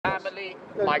family,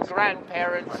 my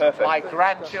grandparents, my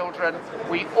grandchildren,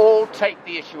 we all take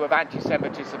the issue of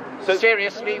anti-Semitism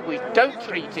seriously. We don't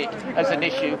treat it as an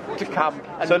issue to come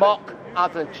and mock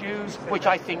other Jews, which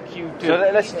I think you do.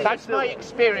 That's my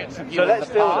experience of you in the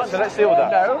past. So let's deal with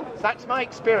that. No, that's my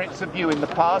experience of you in the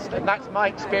past, and that's my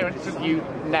experience of you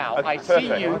now. I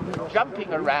see you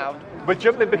jumping around. We're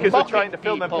jumping because we're trying to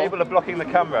film and people are blocking the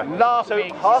camera. Laughing,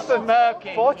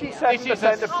 smirking. 47% this is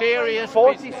a serious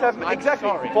 47, business. exactly.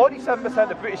 Sorry.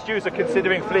 47% of British Jews are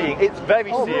considering fleeing. It's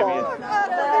very serious. You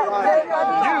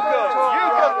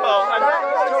go, Paul.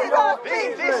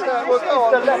 This is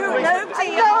the left wing.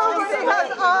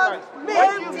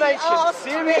 When you mention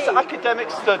serious academic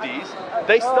studies,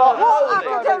 they start holding.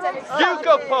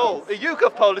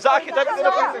 YouGov poll. Is that academic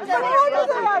enough? Okay,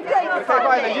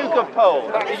 fine. A YouGov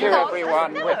poll. Thank you,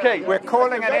 everyone. We're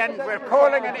calling an end. We're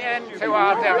calling an end to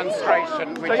our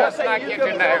demonstration. We'd just like you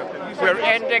to know we're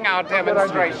ending our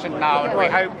demonstration now, and we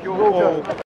hope you all